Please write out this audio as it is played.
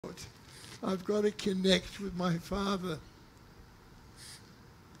I've got to connect with my Father.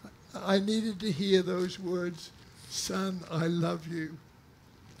 I needed to hear those words, "Son, I love you."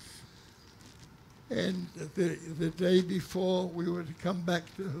 And the day before we were to come back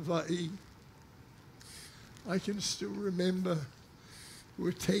to Hawaii, I can still remember we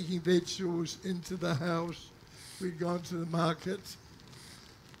were taking vegetables into the house. We'd gone to the market,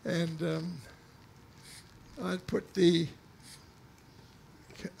 and I'd put the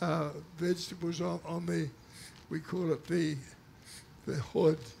vegetables on the, we call it the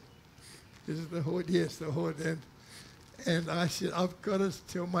hood. Is it the hood? Yes, the hood. And I said, I've got to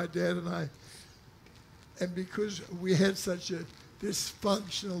tell my dad and I. And because we had such a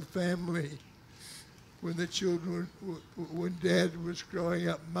dysfunctional family, when the children, when Dad was growing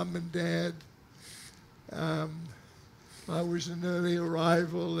up, Mum and Dad, I was an early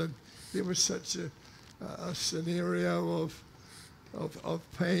arrival, and there was such a scenario of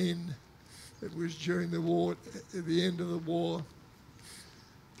pain. It was during the war, at the end of the war.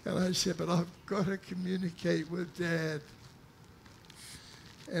 And I said, but I've got to communicate with Dad.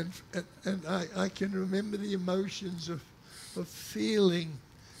 And I can remember the emotions of feeling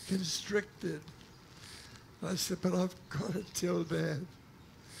constricted. I said, but I've got to tell Dad.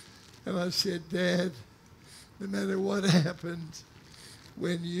 And I said, Dad, no matter what happened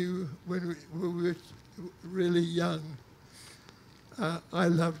when we were really young, I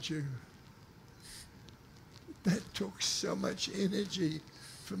loved you. That took so much energy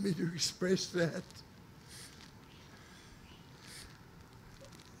for me to express that.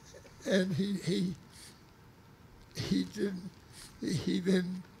 And he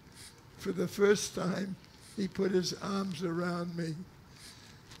then, for the first time, he put his arms around me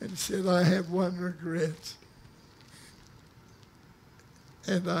and said, I have one regret.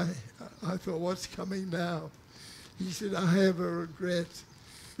 And I thought, what's coming now? He said, I have a regret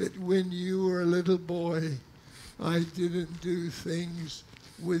that when you were a little boy, I didn't do things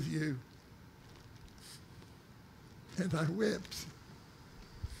with you. And I wept.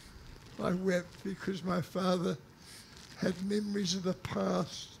 I wept because my father had memories of the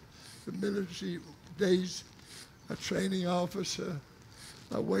past, the military days, a training officer,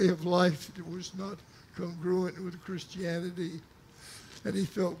 a way of life that was not congruent with Christianity. And he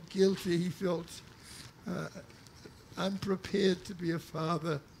felt guilty. He felt unprepared to be a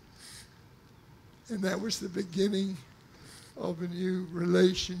father. And that was the beginning of a new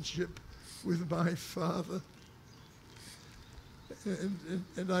relationship with my father.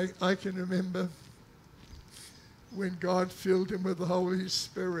 And I can remember when God filled him with the Holy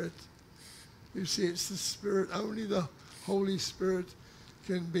Spirit. You see, it's the Spirit, only the Holy Spirit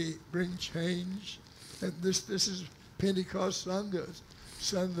can bring change. And this is Pentecost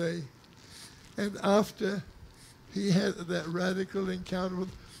Sunday. And after he had that radical encounter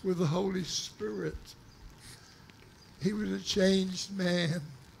with the Holy Spirit, he was a changed man,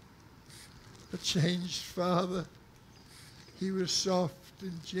 a changed father. He was soft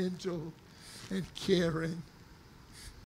and gentle and caring.